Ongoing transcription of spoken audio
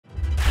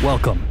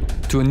Welcome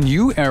to a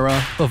new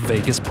era of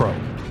Vegas Pro,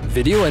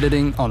 video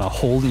editing on a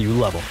whole new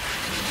level.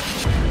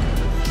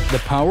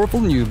 The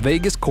powerful new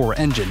Vegas Core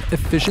engine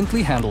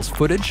efficiently handles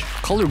footage,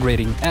 color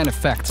grading, and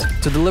effects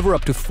to deliver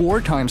up to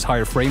 4 times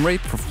higher frame rate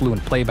for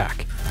fluent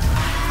playback.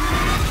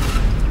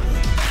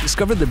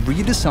 Discover the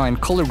redesigned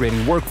color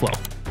grading workflow.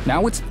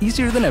 Now it's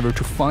easier than ever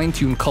to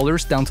fine-tune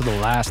colors down to the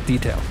last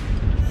detail.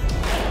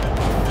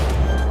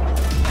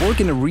 Work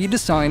in a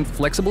redesigned,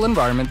 flexible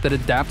environment that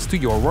adapts to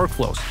your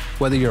workflows,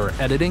 whether you're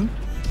editing,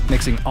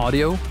 mixing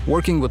audio,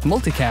 working with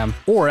multicam,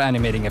 or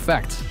animating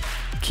effects.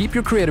 Keep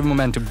your creative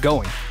momentum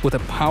going with a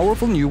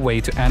powerful new way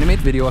to animate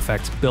video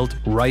effects built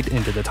right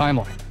into the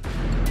timeline.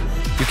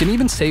 You can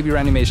even save your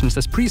animations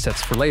as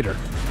presets for later.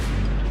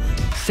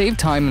 Save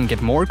time and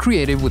get more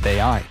creative with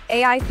AI.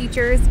 AI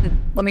features,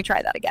 let me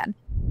try that again.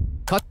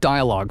 Cut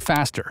dialogue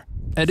faster.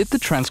 Edit the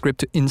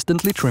transcript to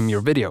instantly trim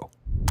your video.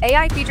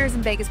 AI features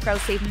in Vegas Pro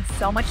save me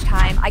so much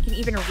time. I can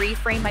even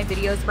reframe my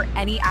videos for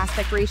any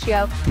aspect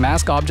ratio.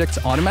 Mask objects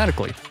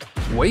automatically,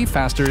 way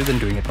faster than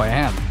doing it by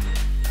hand.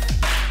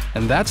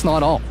 And that's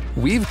not all.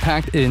 We've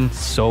packed in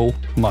so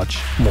much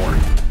more.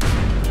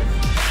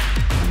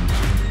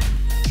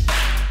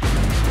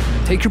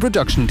 Take your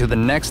production to the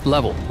next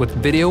level with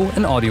video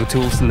and audio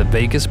tools in the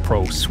Vegas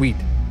Pro suite.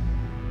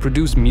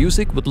 Produce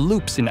music with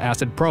loops in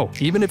Asset Pro,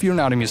 even if you're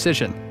not a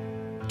musician.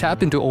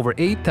 Tap into over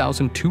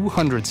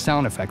 8,200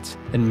 sound effects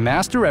and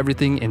master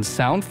everything in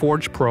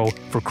SoundForge Pro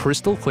for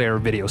crystal clear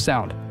video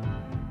sound.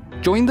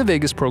 Join the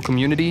Vegas Pro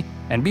community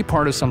and be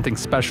part of something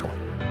special.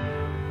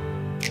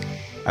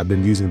 I've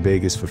been using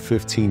Vegas for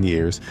 15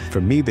 years.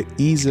 For me, the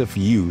ease of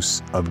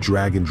use of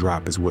drag and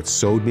drop is what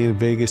sold me in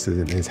Vegas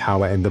and is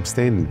how I end up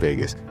staying in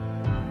Vegas.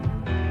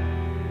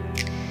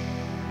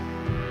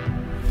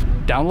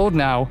 Download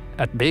now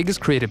at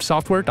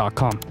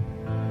vegascreativesoftware.com.